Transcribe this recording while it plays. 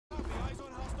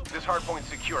This hardpoint's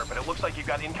secure, but it looks like you've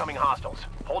got incoming hostiles.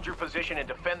 Hold your position and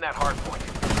defend that hardpoint.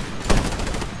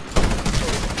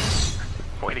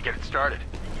 Way to get it started.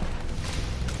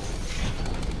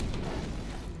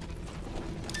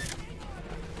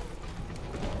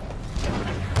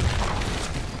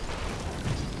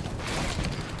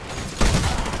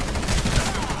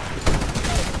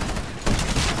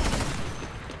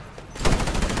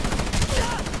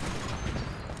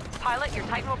 Pilot, your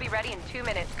Titan will be ready in 2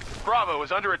 minutes. Bravo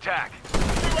is under attack.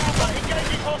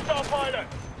 Engaging hostile pilot.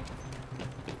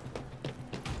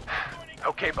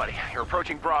 Okay, buddy. You're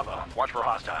approaching Bravo. Watch for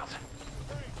hostiles.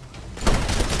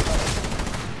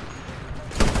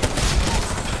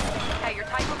 Hey, your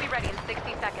Titan will be ready in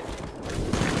 60 seconds.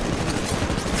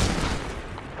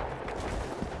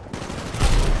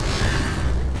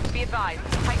 Be advised,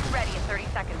 Titan ready in 30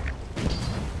 seconds.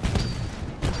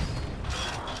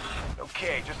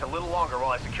 Okay, just a little longer while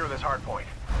I secure this hardpoint.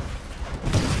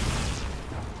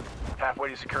 Halfway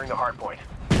to securing the hardpoint.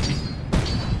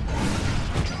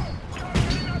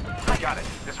 Got it.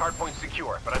 This hardpoint's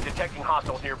secure, but I'm detecting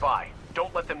hostiles nearby.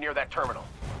 Don't let them near that terminal.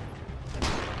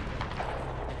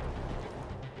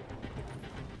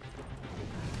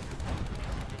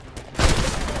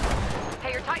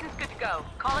 Hey, your Titan's good to go.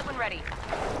 Call it when ready.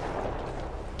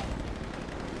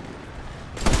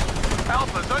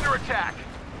 Alpha's under attack.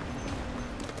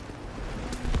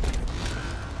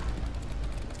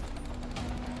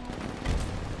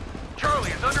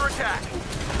 Charlie is under attack.